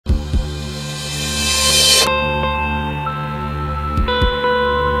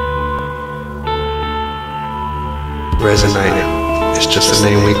Rezinnite is just the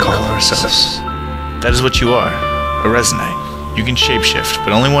name we call ourselves. That is what you are, a Rezinnite. You can shapeshift,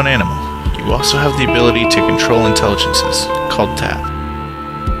 but only one animal. You also have the ability to control intelligences, called tap.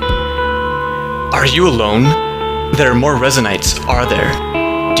 Are you alone? There are more Rezinnites, are there?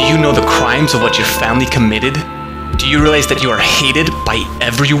 Do you know the crimes of what your family committed? Do you realize that you are hated by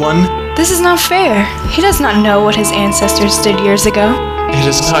everyone? This is not fair. He does not know what his ancestors did years ago. It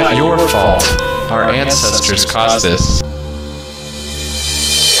is not your fault. Our ancestors caused this.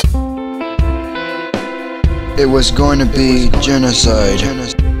 It was going to be genocide.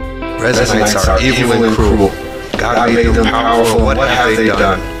 Rezinnites are evil and cruel. God made them powerful. What have they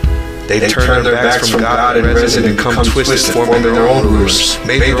done? They turned their backs from God and Rezin and come twisted, forming their own rulers,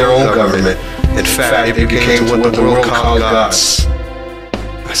 made their own government. In fact, they became what the world called gods.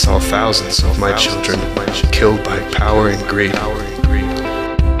 I saw thousands of my children killed by power and greed.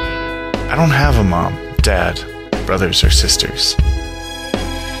 I don't have a mom, dad, brothers, or sisters.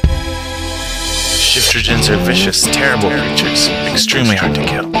 Shiftergens are vicious, terrible creatures, extremely hard to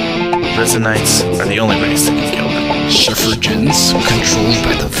kill. Rezinnites are the only race that can kill them. Shiftergens, controlled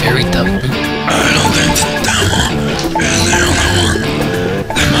by the very devil. I don't think the devil is the only one.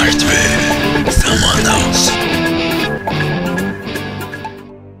 There must be someone else.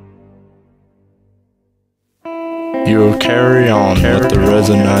 You carry on what the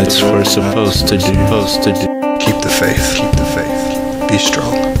Rezinnites were supposed to do. Keep the faith. Be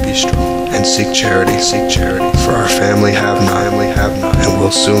strong, and seek charity. For our family have none, and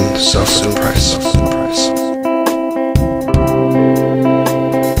will soon suffer the price.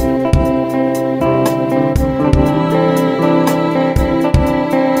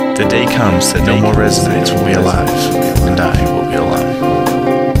 The day comes that no more Rezinnites will be alive, and I will be alone.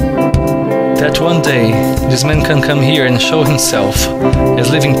 That one day, this man can come here and show himself as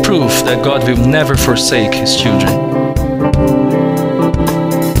living proof that God will never forsake his children.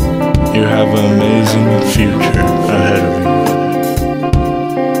 You have an amazing future ahead of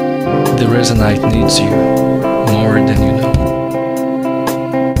you. The Rezinnite needs you more than you know.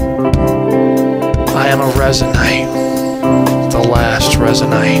 I am a Rezinnite, the last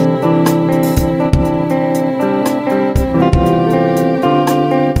Rezinnite.